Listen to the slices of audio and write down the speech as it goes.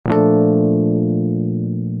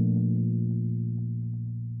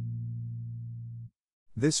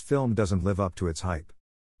This film doesn't live up to its hype.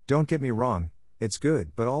 Don't get me wrong, it's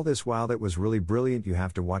good, but all this while it was really brilliant you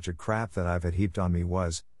have to watch it crap that I've had heaped on me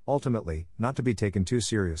was, ultimately, not to be taken too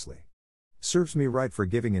seriously. Serves me right for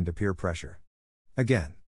giving in to peer pressure.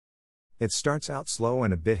 Again. It starts out slow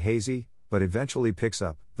and a bit hazy, but eventually picks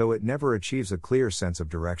up, though it never achieves a clear sense of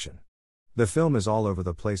direction. The film is all over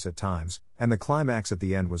the place at times, and the climax at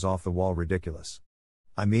the end was off the wall ridiculous.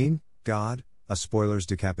 I mean, God, a spoiler's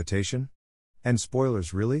decapitation? And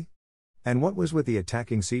spoilers really? And what was with the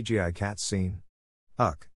attacking CGI cats scene?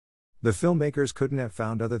 Ugh. The filmmakers couldn't have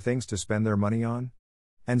found other things to spend their money on?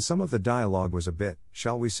 And some of the dialogue was a bit,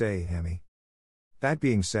 shall we say, hammy. That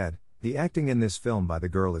being said, the acting in this film by the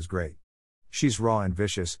girl is great. She's raw and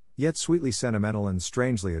vicious, yet sweetly sentimental and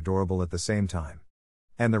strangely adorable at the same time.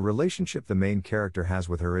 And the relationship the main character has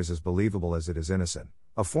with her is as believable as it is innocent,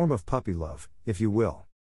 a form of puppy love, if you will.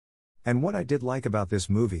 And what I did like about this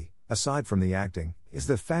movie, aside from the acting, is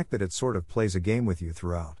the fact that it sort of plays a game with you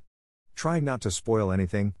throughout. Trying not to spoil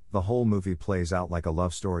anything, the whole movie plays out like a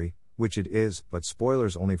love story, which it is, but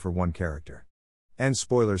spoilers only for one character. And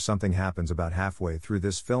spoilers, something happens about halfway through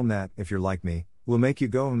this film that, if you're like me, will make you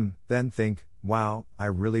go then think, wow, I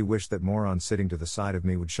really wish that morons sitting to the side of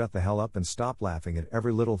me would shut the hell up and stop laughing at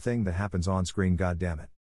every little thing that happens on screen, goddammit.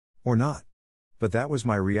 Or not. But that was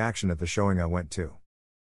my reaction at the showing I went to.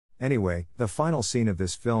 Anyway, the final scene of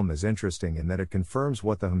this film is interesting in that it confirms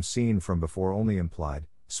what the scene from before only implied,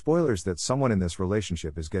 spoilers, that someone in this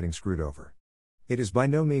relationship is getting screwed over. It is by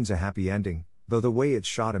no means a happy ending, though the way it's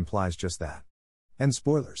shot implies just that. And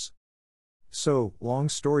spoilers. So, long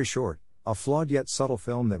story short, a flawed yet subtle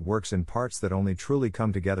film that works in parts that only truly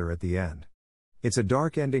come together at the end. It's a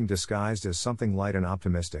dark ending disguised as something light and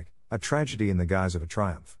optimistic, a tragedy in the guise of a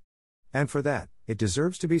triumph. And for that, it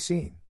deserves to be seen.